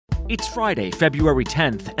It's Friday, February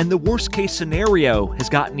 10th, and the worst-case scenario has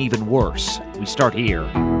gotten even worse. We start here.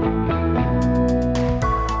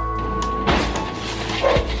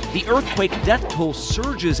 The earthquake death toll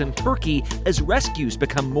surges in Turkey as rescues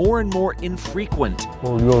become more and more infrequent.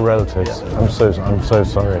 Well, your relatives. I'm so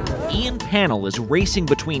sorry. Ian Pannell is racing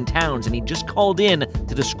between towns, and he just called in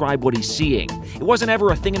to describe what he's seeing. It wasn't ever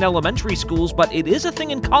a thing in elementary schools, but it is a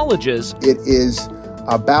thing in colleges. It is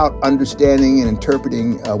about understanding and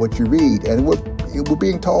interpreting what you read, and we're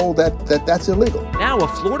being told that's illegal. Now, a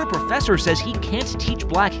Florida professor says he can't teach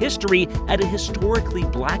black history at a historically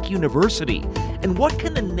black university. And what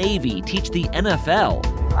can the Navy teach the NFL?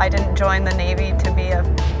 I didn't join the Navy to be a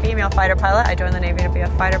female fighter pilot. I joined the Navy to be a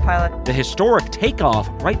fighter pilot. The historic takeoff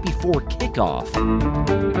right before kickoff.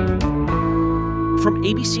 From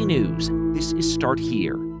ABC News, this is Start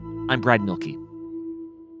Here. I'm Brad Milkey.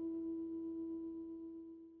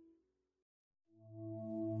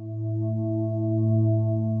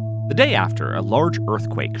 The day after a large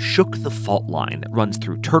earthquake shook the fault line that runs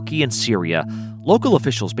through Turkey and Syria, local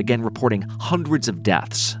officials began reporting hundreds of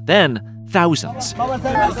deaths, then thousands.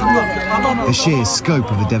 The sheer scope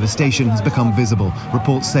of the devastation has become visible.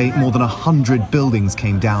 Reports say more than 100 buildings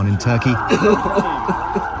came down in Turkey.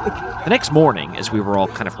 The next morning, as we were all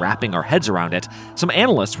kind of wrapping our heads around it, some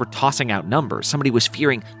analysts were tossing out numbers. Somebody was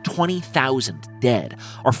fearing 20,000 dead.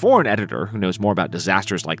 Our foreign editor, who knows more about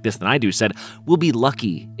disasters like this than I do, said, "We'll be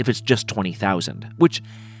lucky if it's just 20,000, which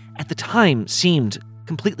at the time seemed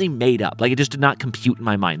completely made up. Like, it just did not compute in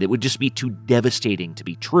my mind. It would just be too devastating to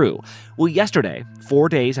be true. Well, yesterday, 4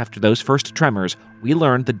 days after those first tremors, we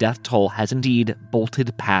learned the death toll has indeed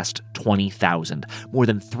bolted past 20,000. More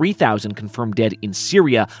than 3,000 confirmed dead in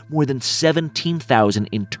Syria, more than 17,000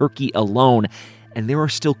 in Turkey alone, and there are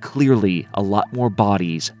still clearly a lot more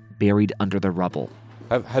bodies buried under the rubble.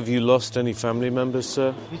 Have you lost any family members,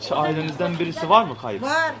 sir? Hiç ailenizden birisi var mı kayıp?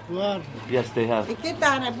 Var. Yes, they have.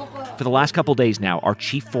 For the last couple days now, our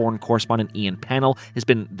chief foreign correspondent Ian Pannell has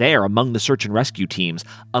been there among the search and rescue teams,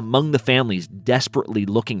 among the families desperately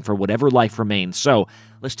looking for whatever life remains. So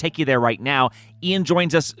let's take you there right now. Ian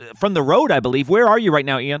joins us from the road, I believe. Where are you right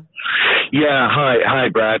now, Ian? Yeah, hi,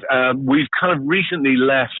 Brad. We've kind of recently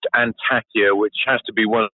left Antakya, which has to be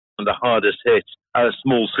one of the hardest hit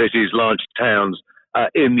small cities, large towns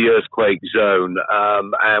in the earthquake zone.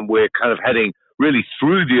 And we're kind of heading really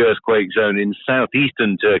through the earthquake zone in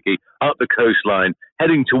southeastern Turkey, up the coastline,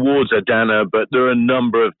 heading towards Adana. But there are a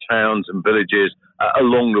number of towns and villages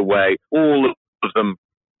along the way. All of them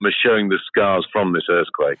are showing the scars from this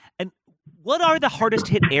earthquake. And what are the hardest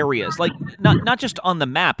hit areas? Like, not just on the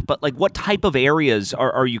map, but like what type of areas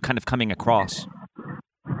are you kind of coming across?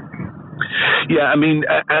 Yeah, I mean,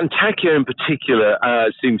 Antakya in particular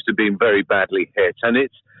seems to be very badly hit, and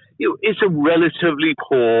it's a relatively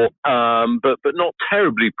poor, but not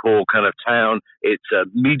terribly poor kind of town. It's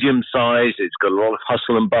medium sized. It's got a lot of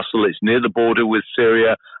hustle and bustle. It's near the border with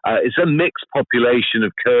Syria. It's a mixed population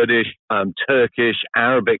of Kurdish, Turkish,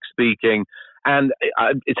 Arabic speaking. And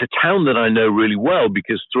it's a town that I know really well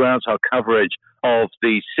because throughout our coverage of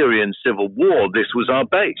the Syrian civil war, this was our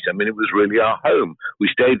base. I mean, it was really our home. We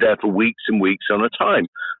stayed there for weeks and weeks on a time.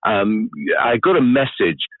 I got a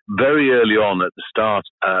message very early on at the start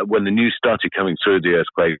when the news started coming through the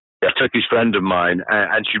earthquake. A Turkish friend of mine,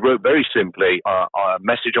 and she wrote very simply a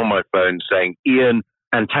message on my phone saying, "Ian,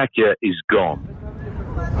 Antakya is gone."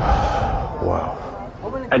 Wow.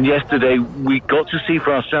 And yesterday, we got to see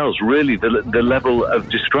for ourselves, really, the level of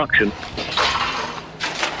destruction.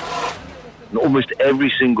 And almost every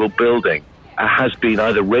single building has been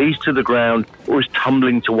either razed to the ground or is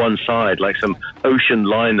tumbling to one side, like some ocean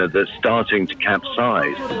liner that's starting to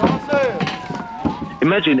capsize.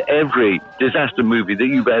 Imagine every disaster movie that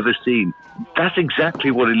you've ever seen. That's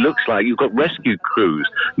exactly what it looks like. You've got rescue crews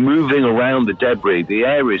moving around the debris. The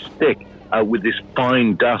air is thick with this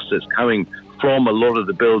fine dust that's coming from a lot of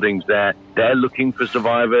the buildings there. They're looking for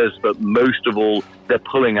survivors, but most of all, they're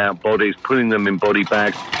pulling out bodies, putting them in body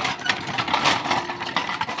bags.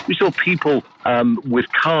 We saw people with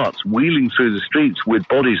carts wheeling through the streets with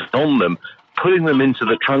bodies on them, putting them into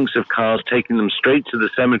the trunks of cars, taking them straight to the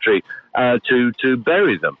cemetery to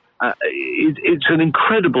bury them. It's an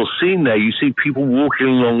incredible scene there. You see people walking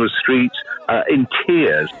along the streets in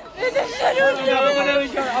tears.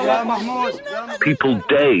 People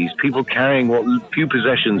dazed, people carrying what few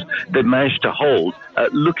possessions they managed to hold,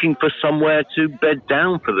 looking for somewhere to bed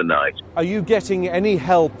down for the night. Are you getting any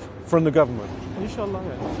help from the government?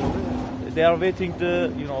 They are waiting to,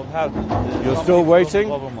 help. You're still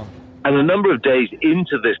waiting? And a number of days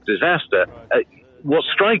into this disaster, what's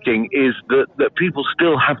striking is that people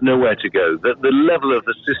still have nowhere to go, that the level of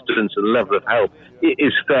assistance and level of help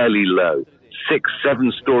is fairly low. 6,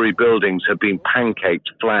 7-story buildings have been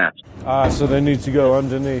pancaked flat. So they need to go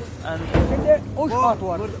underneath.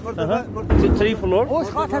 3 floor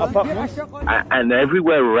apartments. And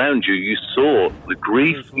everywhere around you, you saw the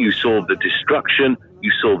grief, you saw the destruction,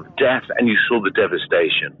 you saw the death, and you saw the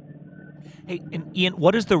devastation. Hey, and Ian,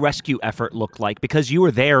 what does the rescue effort look like? Because you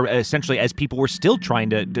were there essentially as people were still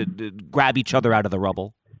trying to grab each other out of the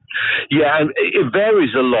rubble. Yeah, and it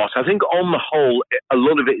varies a lot. I think on the whole, a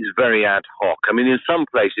lot of it is very ad hoc. I mean, in some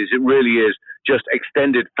places, it really is just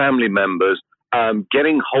extended family members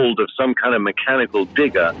getting hold of some kind of mechanical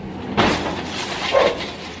digger,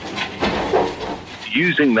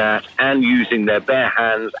 using that and using their bare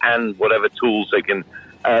hands and whatever tools they can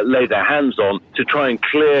lay their hands on to try and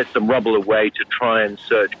clear some rubble away to try and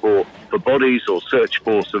search for bodies or search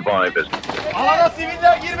for survivors.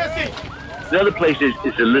 In other places,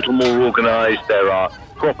 it's a little more organized. There are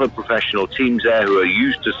proper professional teams there who are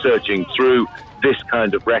used to searching through this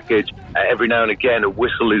kind of wreckage. Every now and again, a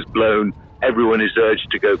whistle is blown. Everyone is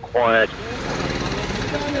urged to go quiet.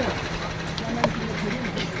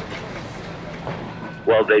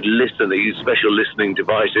 While they listen, they use special listening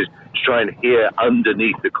devices to try and hear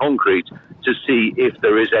underneath the concrete to see if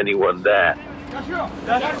there is anyone there.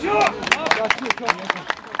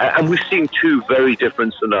 And we've seen 2 very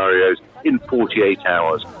different scenarios in 48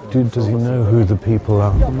 hours. Does he know who the people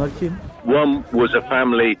are? One was a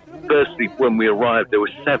family. Firstly, when we arrived, there were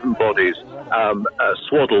 7 bodies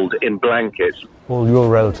swaddled in blankets. All your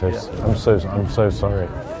relatives. I'm so sorry.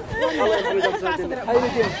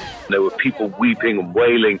 There were people weeping and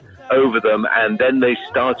wailing over them, and then they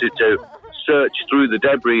started to search through the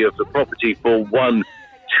debris of the property for one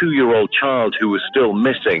 2-year-old child who was still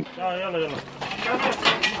missing.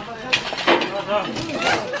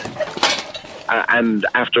 And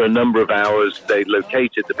after a number of hours, they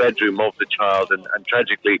located the bedroom of the child, and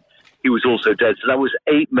tragically, he was also dead. So that was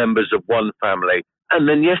 8 members of one family. And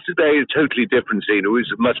then yesterday, a totally different scene. It was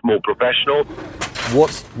much more professional.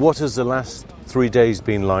 What has the last 3 days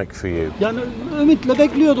been like for you? Hopefully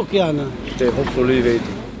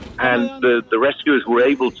waiting. And the rescuers were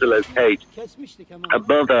able to locate a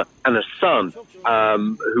mother and a son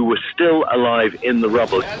who were still alive in the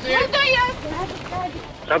rubble.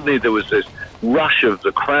 Suddenly there was this rush of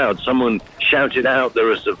the crowd. Someone shouted out,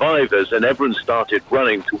 "There are survivors," and everyone started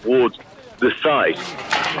running towards the site.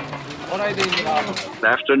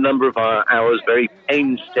 After a number of hours, very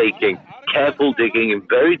painstaking, careful digging in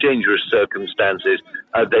very dangerous circumstances,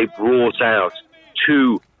 they brought out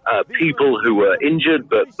 2 people who were injured,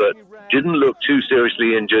 but didn't look too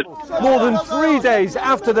seriously injured. More than 3 days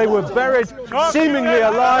after they were buried, seemingly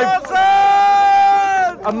alive,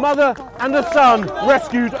 a mother and a son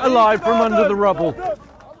rescued alive from under the rubble.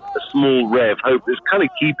 A small ray of hope that's kind of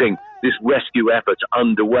keeping this rescue effort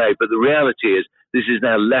underway, but the reality is this is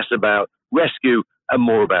now less about rescue and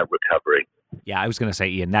more about recovery. Yeah, I was going to say,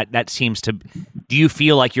 Ian, that seems to... Do you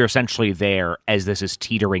feel like you're essentially there as this is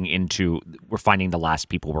teetering into we're finding the last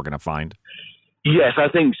people we're going to find? Yes, I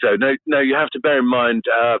think so. No, you have to bear in mind,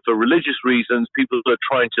 for religious reasons, people are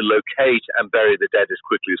trying to locate and bury the dead as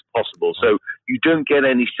quickly as possible. So you don't get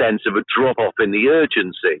any sense of a drop-off in the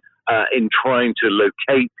urgency in trying to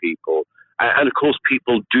locate people. And of course,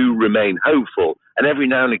 people do remain hopeful. And every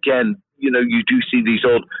now and again, you do see these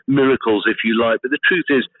odd miracles, if you like. But the truth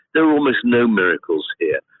is, there are almost no miracles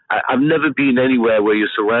here. I've never been anywhere where you're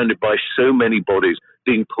surrounded by so many bodies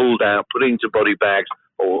being pulled out, put into body bags,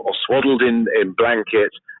 or swaddled in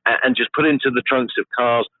blankets, and just put into the trunks of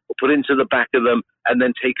cars, or put into the back of them, and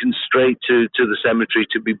then taken straight to the cemetery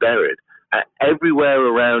to be buried. Everywhere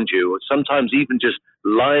around you, sometimes even just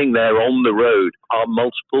lying there on the road, are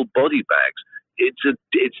multiple body bags.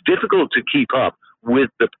 It's difficult to keep up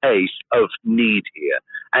with the pace of need here.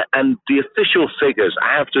 And the official figures,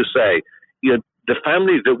 I have to say, the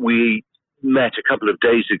family that we met a couple of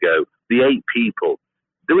days ago, the 8 people,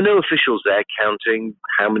 there were no officials there counting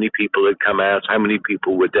how many people had come out, how many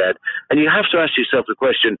people were dead. And you have to ask yourself the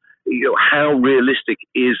question, how realistic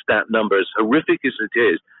is that number? As horrific as it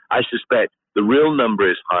is, I suspect the real number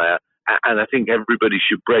is higher. And I think everybody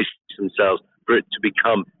should brace themselves for it to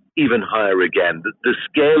become even higher again. The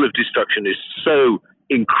scale of destruction is so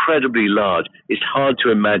incredibly large, it's hard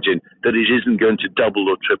to imagine that it isn't going to double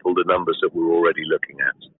or triple the numbers that we're already looking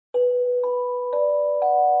at.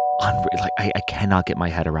 I cannot get my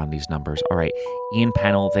head around these numbers. All right, Ian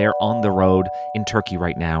Pannell, they're on the road in Turkey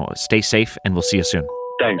right now. Stay safe, and we'll see you soon.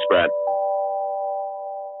 Thanks, Brad.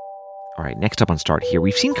 All right, next up on Start Here,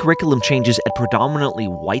 we've seen curriculum changes at predominantly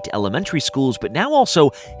white elementary schools, but now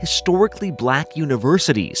also historically black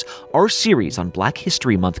universities. Our series on Black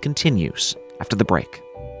History Month continues after the break.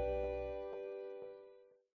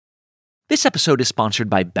 This episode is sponsored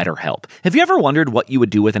by BetterHelp. Have you ever wondered what you would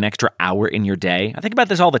do with an extra hour in your day? I think about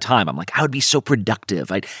this all the time. I'm like, I would be so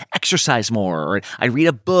productive. I'd exercise more, or I'd read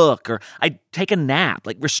a book, or I'd take a nap,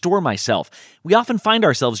 like restore myself. We often find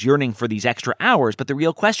ourselves yearning for these extra hours, but the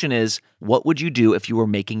real question is, what would you do if you were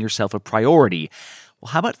making yourself a priority?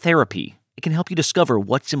 Well, how about therapy? It can help you discover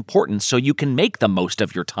what's important so you can make the most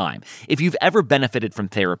of your time. If you've ever benefited from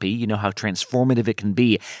therapy, you know how transformative it can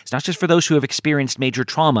be. It's not just for those who have experienced major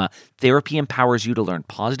trauma. Therapy empowers you to learn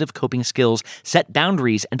positive coping skills, set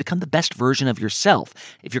boundaries, and become the best version of yourself.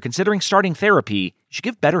 If you're considering starting therapy, you should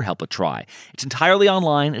give BetterHelp a try. It's entirely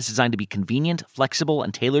online. It's designed to be convenient, flexible,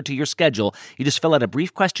 and tailored to your schedule. You just fill out a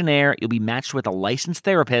brief questionnaire. You'll be matched with a licensed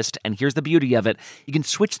therapist. And here's the beauty of it. You can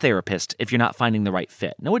switch therapists if you're not finding the right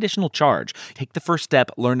fit. No additional charge. Take the first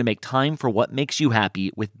step. Learn to make time for what makes you happy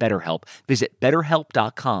with BetterHelp. Visit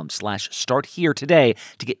BetterHelp.com/starthere today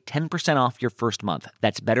to get 10% off your first month.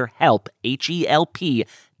 That's BetterHelp,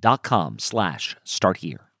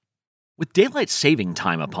 HELP.com/starthere. With daylight saving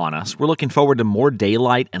time upon us, we're looking forward to more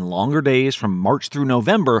daylight and longer days from March through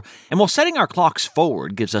November, and while setting our clocks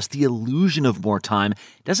forward gives us the illusion of more time,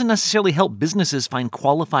 it doesn't necessarily help businesses find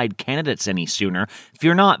qualified candidates any sooner.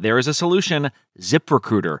 Fear not, there is a solution.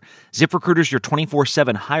 ZipRecruiter. ZipRecruiter is your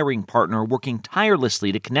 24/7 hiring partner working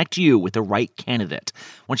tirelessly to connect you with the right candidate.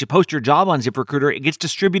 Once you post your job on ZipRecruiter, it gets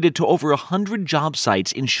distributed to over 100 job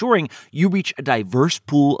sites, ensuring you reach a diverse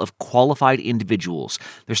pool of qualified individuals.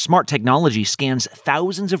 Their smart technology scans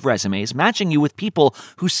thousands of resumes, matching you with people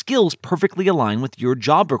whose skills perfectly align with your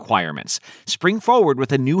job requirements. Spring forward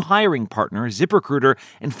with a new hiring partner, ZipRecruiter,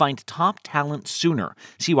 and find top talent sooner.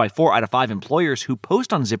 See why 4 out of 5 employers who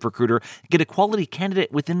post on ZipRecruiter get a quality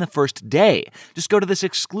candidate within the first day. Just go to this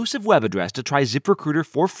exclusive web address to try ZipRecruiter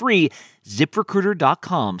for free,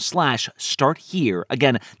 ZipRecruiter.com/starthere.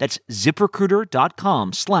 Again, that's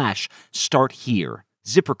ZipRecruiter.com/starthere.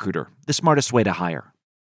 ZipRecruiter, the smartest way to hire.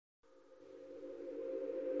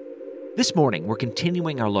 This morning, we're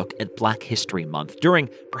continuing our look at Black History Month during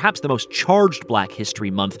perhaps the most charged Black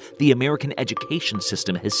History Month the American education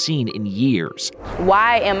system has seen in years.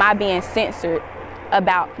 Why am I being censored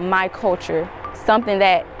about my culture, something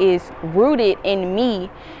that is rooted in me?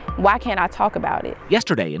 Why can't I talk about it?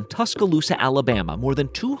 Yesterday in Tuscaloosa, Alabama, more than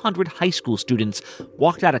 200 high school students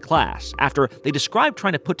walked out of class after they described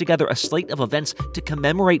trying to put together a slate of events to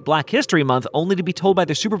commemorate Black History Month, only to be told by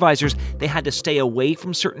their supervisors they had to stay away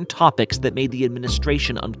from certain topics that made the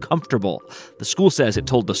administration uncomfortable. The school says it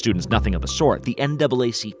told the students nothing of the sort. The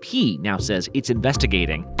NAACP now says it's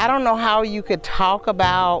investigating. I don't know how you could talk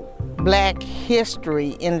about Black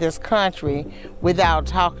history in this country without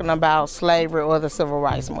talking about slavery or the civil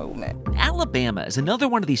rights movement. Alabama is another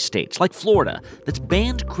one of these states, like Florida, that's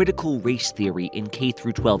banned critical race theory in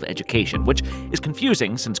K-12 education, which is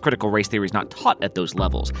confusing since critical race theory is not taught at those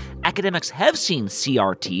levels. Academics have seen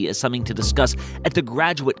CRT as something to discuss at the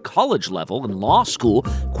graduate college level in law school,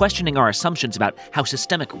 questioning our assumptions about how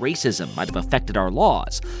systemic racism might have affected our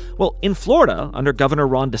laws. Well, in Florida, under Governor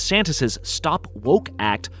Ron DeSantis' Stop Woke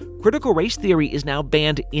Act, critical race theory is now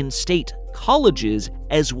banned in state colleges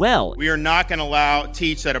as well. We are not going to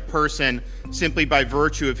teach that a person, simply by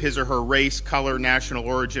virtue of his or her race, color, national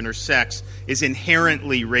origin, or sex, is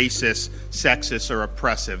inherently racist, sexist, or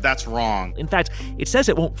oppressive. That's wrong. In fact, it says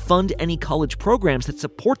it won't fund any college programs that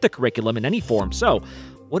support the curriculum in any form. So,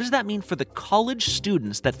 what does that mean for the college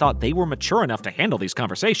students that thought they were mature enough to handle these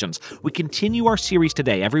conversations? We continue our series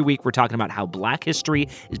today. Every week, we're talking about how Black history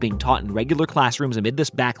is being taught in regular classrooms amid this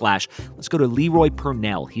backlash. Let's go to Leroy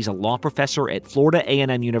Purnell. He's a law professor at Florida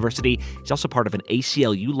A&M University. He's also part of an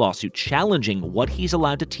ACLU lawsuit challenging what he's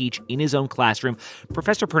allowed to teach in his own classroom.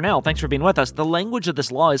 Professor Purnell, thanks for being with us. The language of this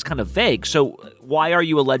law is kind of vague, so why are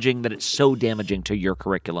you alleging that it's so damaging to your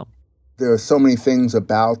curriculum? There are so many things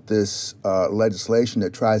about this legislation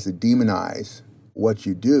that tries to demonize what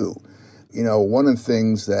you do. You know, one of the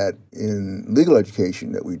things that in legal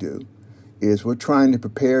education that we do is we're trying to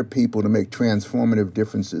prepare people to make transformative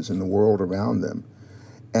differences in the world around them.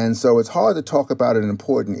 And so it's hard to talk about an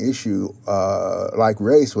important issue like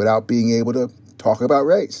race without being able to talk about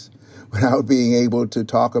race, without being able to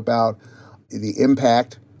talk about the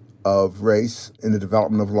impact of race in the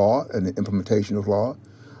development of law and the implementation of law,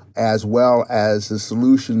 as well as the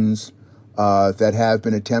solutions that have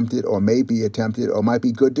been attempted or may be attempted or might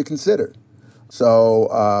be good to consider. So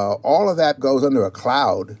all of that goes under a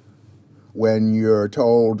cloud when you're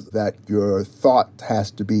told that your thought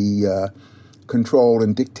has to be controlled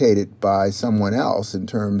and dictated by someone else in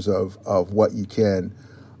terms of what you can't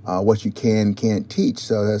teach.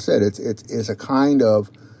 So as I said, it's a kind of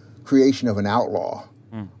creation of an outlaw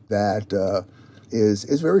that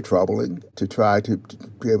is very troubling to try to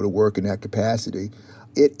be able to work in that capacity.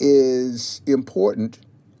 It is important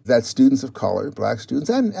that students of color, black students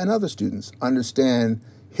and other students, understand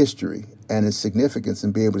history and its significance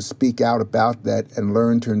and be able to speak out about that and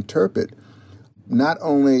learn to interpret not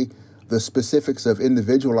only the specifics of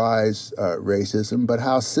individualized racism, but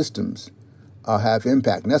how systems have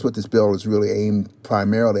impact. And that's what this bill is really aimed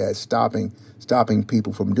primarily at, stopping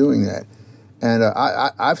people from doing that. And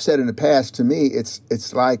I've said in the past, to me,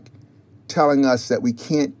 it's like telling us that we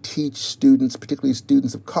can't teach students, particularly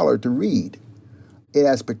students of color, to read. It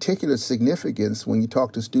has particular significance when you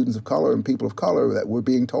talk to students of color and people of color that we're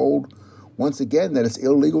being told, once again, that it's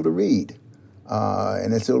illegal to read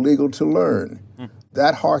and it's illegal to learn.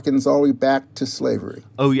 That harkens all the way back to slavery.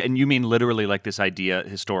 Oh, and you mean literally like this idea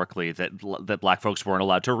historically that black folks weren't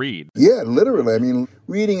allowed to read? Yeah, literally. I mean,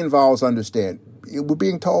 reading involves understanding. We're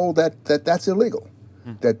being told that that's illegal,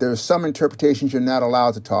 that there's some interpretations you're not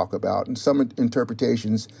allowed to talk about and some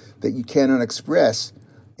interpretations that you cannot express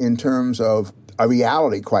in terms of a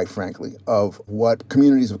reality, quite frankly, of what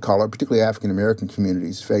communities of color, particularly African-American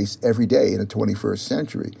communities, face every day in the 21st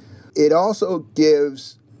century. It also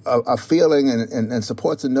gives a feeling and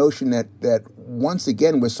supports a notion that once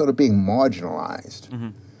again, we're sort of being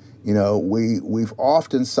marginalized. You know, we've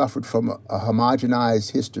often suffered from a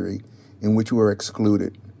homogenized history in which we're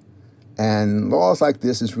excluded. And laws like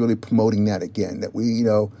this is really promoting that again, that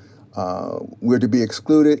we're to be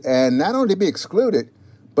excluded, and not only to be excluded,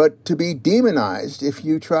 but to be demonized if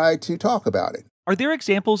you try to talk about it. Are there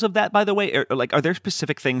examples of that, by the way? Are there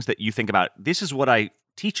specific things that you think about? This is what I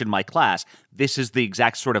teach in my class. This is the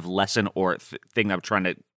exact sort of lesson or thing that I'm trying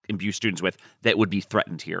to imbue students with that would be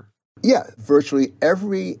threatened here. Yeah, virtually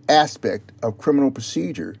every aspect of criminal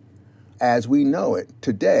procedure as we know it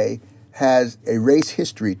today has a race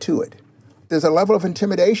history to it. There's a level of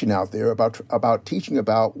intimidation out there about teaching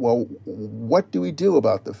about, well, what do we do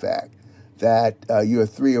about the fact that you're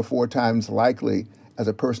 3 or 4 times likely as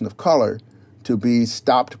a person of color to be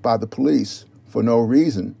stopped by the police for no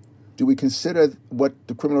reason? Do we consider what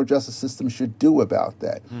the criminal justice system should do about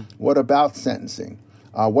that? What about sentencing?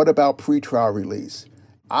 What about pretrial release?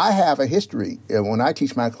 I have a history, when I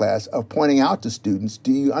teach my class, of pointing out to students,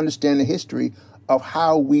 do you understand the history of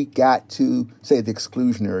how we got to, say, the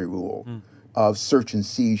exclusionary rule of search and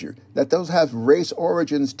seizure, that those have race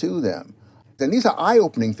origins to them? And these are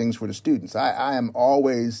eye-opening things for the students. I am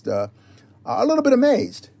always a little bit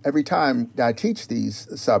amazed every time I teach these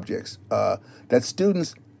subjects, that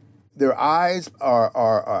students, their eyes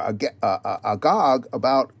are agog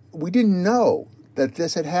about, we didn't know that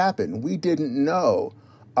this had happened. We didn't know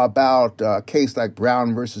about a case like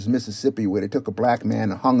Brown versus Mississippi, where they took a black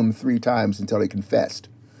man and hung him 3 times until he confessed.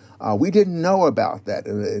 We didn't know about that,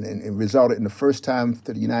 and it resulted in the first time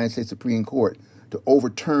to the United States Supreme Court to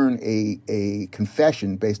overturn a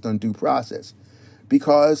confession based on due process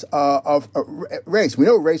because of race. We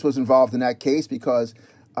know race was involved in that case because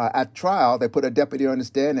at trial, they put a deputy on the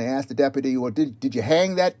stand. They asked the deputy, well, did you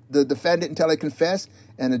hang the defendant until he confessed?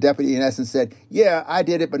 And the deputy, in essence, said, yeah, I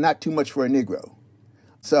did it, but not too much for a Negro.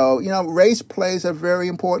 So, race plays a very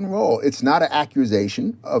important role. It's not an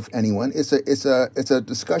accusation of anyone. It's a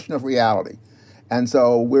discussion of reality. And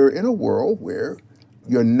so we're in a world where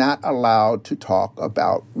you're not allowed to talk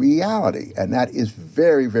about reality. And that is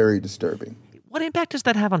very, very disturbing. What impact does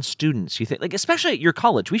that have on students, you think? Like, especially at your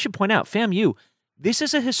college, we should point out, FAMU, this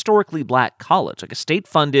is a historically black college, like a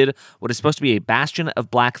state-funded, what is supposed to be a bastion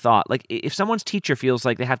of black thought. Like, if someone's teacher feels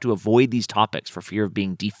like they have to avoid these topics for fear of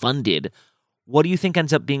being defunded, what do you think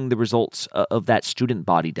ends up being the results of that student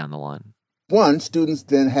body down the line? One, students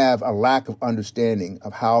then have a lack of understanding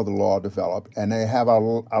of how the law developed, and they have a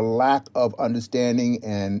lack of understanding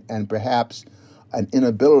and perhaps an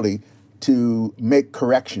inability to make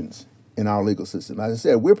corrections in our legal system. As I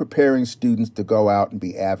said, we're preparing students to go out and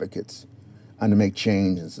be advocates and to make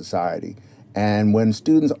change in society. And when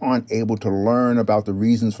students aren't able to learn about the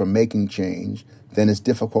reasons for making change, then it's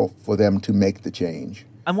difficult for them to make the change.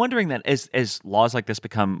 I'm wondering that as laws like this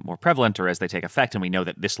become more prevalent or as they take effect, and we know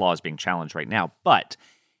that this law is being challenged right now, but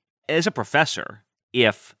as a professor,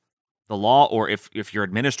 if the law or if your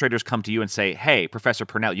administrators come to you and say, hey, Professor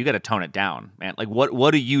Purnell, you got to tone it down, man, like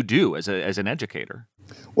what do you do as an educator?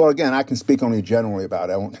 Well, again, I can speak only generally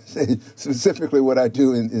about it. I won't say specifically what I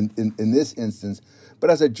do in this instance.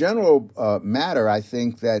 But as a general matter, I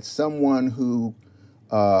think that someone who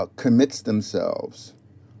commits themselves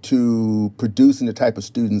to producing the type of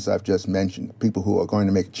students I've just mentioned, people who are going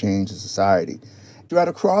to make a change in society, you're at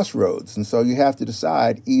a crossroads. And so you have to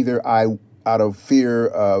decide either out of fear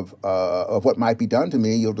of what might be done to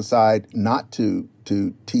me, you'll decide not to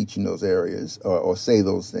teach in those areas or say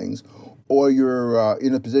those things, or you're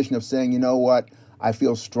in a position of saying, you know what, I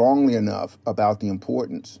feel strongly enough about the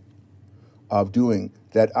importance of doing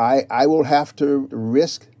that I will have to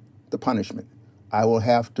risk the punishment. I will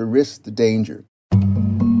have to risk the danger.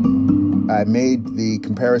 I made the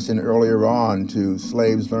comparison earlier on to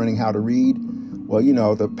slaves learning how to read. Well, you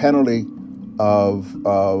know, the penalty of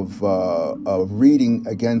reading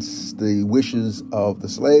against the wishes of the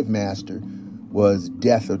slave master was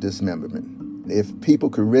death or dismemberment. If people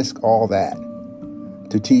could risk all that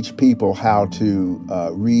to teach people how to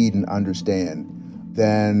read and understand,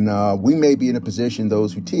 then we may be in a position,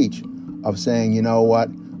 those who teach, of saying, you know what,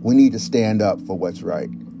 we need to stand up for what's right.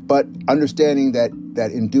 But understanding that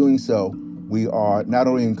in doing so, we are not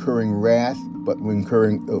only incurring wrath, but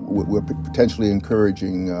we're potentially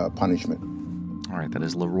encouraging punishment. All right, that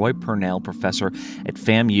is Leroy Purnell, professor at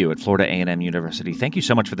FAMU at Florida A&M University. Thank you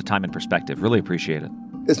so much for the time and perspective. Really appreciate it.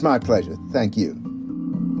 It's my pleasure. Thank you.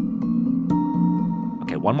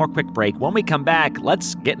 Okay, one more quick break. When we come back,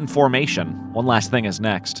 let's get in formation. One Last Thing is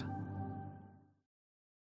next.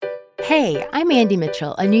 Hey, I'm Andy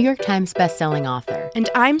Mitchell, a New York Times bestselling author. And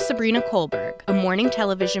I'm Sabrina Kohlberg, a morning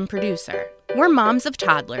television producer. We're moms of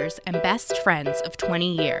toddlers and best friends of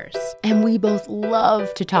 20 years. And we both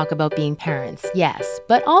love to talk about being parents, yes,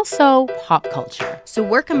 but also pop culture. So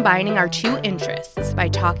we're combining our two interests by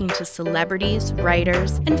talking to celebrities,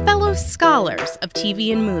 writers, and fellow scholars of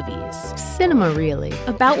TV and movies. Cinema, really.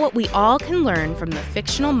 About what we all can learn from the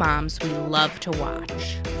fictional moms we love to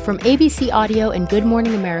watch. From ABC Audio and Good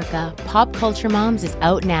Morning America, Pop Culture Moms is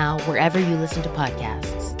out now wherever you listen to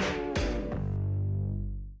podcasts.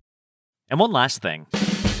 And one last thing.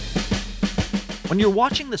 When you're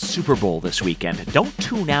watching the Super Bowl this weekend, don't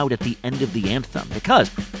tune out at the end of the anthem, because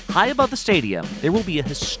high above the stadium, there will be a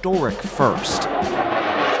historic first.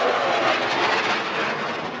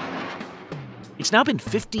 It's now been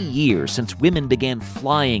 50 years since women began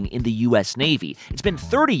flying in the U.S. Navy. It's been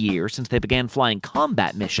 30 years since they began flying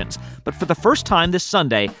combat missions. But for the first time this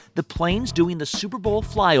Sunday, the planes doing the Super Bowl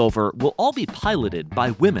flyover will all be piloted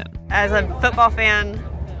by women. As a football fan,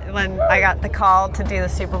 when I got the call to do the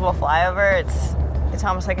Super Bowl flyover, it's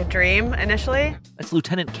almost like a dream initially. That's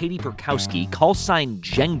Lieutenant Katie Burkowski, call sign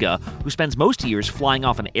Jenga, who spends most years flying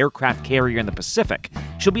off an aircraft carrier in the Pacific.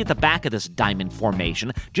 She'll be at the back of this diamond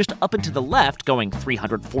formation. Just up and to the left, going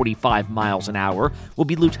 345 miles an hour, will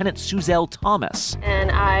be Lieutenant Suzelle Thomas. And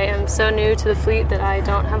I am so new to the fleet that I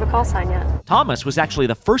don't have a call sign yet. Thomas was actually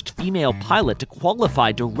the first female pilot to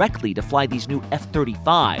qualify directly to fly these new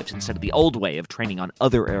F-35s instead of the old way of training on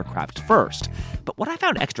other aircraft first. But what I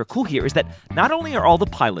found extra cool here is that not only are all the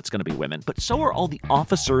pilots going to be women, but so are all the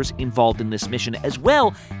officers involved in this mission, as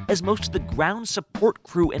well as most of the ground support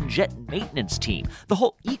crew and jet maintenance team. The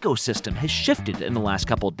whole ecosystem has shifted in the last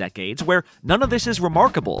couple decades, where none of this is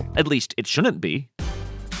remarkable. At least it shouldn't be.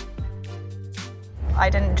 I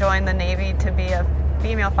didn't join the Navy to be a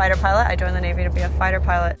female fighter pilot. I joined the Navy to be a fighter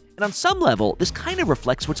pilot. And on some level, this kind of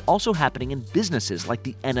reflects what's also happening in businesses like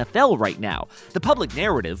the NFL right now. The public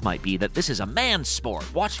narrative might be that this is a man's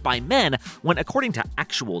sport, watched by men, when according to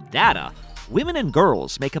actual data, women and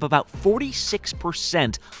girls make up about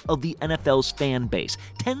 46% of the NFL's fan base,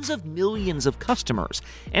 tens of millions of customers.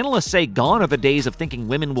 Analysts say gone are the days of thinking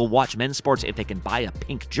women will watch men's sports if they can buy a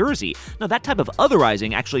pink jersey. No, that type of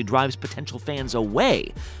otherizing actually drives potential fans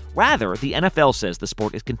away. Rather, the NFL says the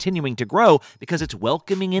sport is continuing to grow because it's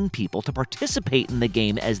welcoming in people to participate in the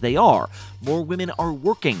game as they are. More women are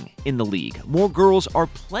working in the league. More girls are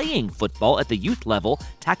playing football at the youth level,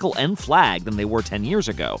 tackle and flag, than they were 10 years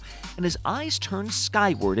ago. And as eyes turn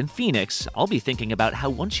skyward in Phoenix, I'll be thinking about how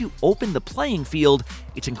once you open the playing field,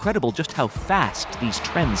 it's incredible just how fast these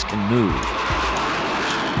trends can move.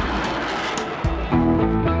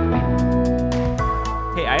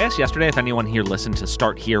 I asked yesterday if anyone here listened to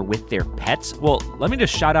Start Here with their pets. Well, let me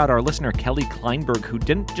just shout out our listener, Kelly Kleinberg, who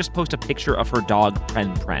didn't just post a picture of her dog,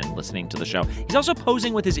 Pren, listening to the show. He's also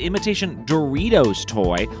posing with his imitation Doritos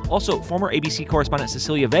toy. Also, former ABC correspondent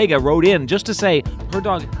Cecilia Vega wrote in just to say her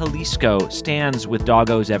dog, Jalisco, stands with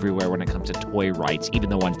doggos everywhere when it comes to toy rights, even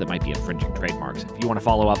the ones that might be infringing trademarks. If you want to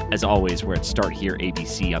follow up, as always, we're at Start Here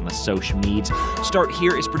ABC on the social meds. Start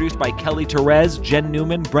Here is produced by Kelly Therese, Jen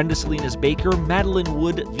Newman, Brenda Salinas Baker, Madeline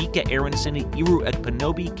Wood, Vika Aronson, Iru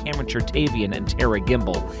Ekpanobi, Cameron Chertavian, and Tara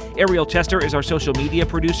Gimbel. Ariel Chester is our social media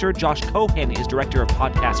producer. Josh Cohen is director of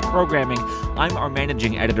podcast programming. I'm our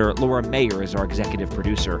managing editor. Laura Mayer is our executive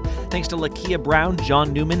producer. Thanks to Lakia Brown,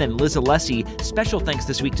 John Newman, and Liz Alessi. Special thanks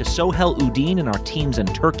this week to Sohel Udin and our teams in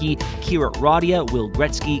Turkey, Kirat Radia, Will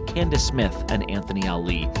Gretzky, Candace Smith, and Anthony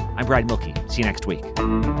Ali. I'm Brad Milkey. See you next week.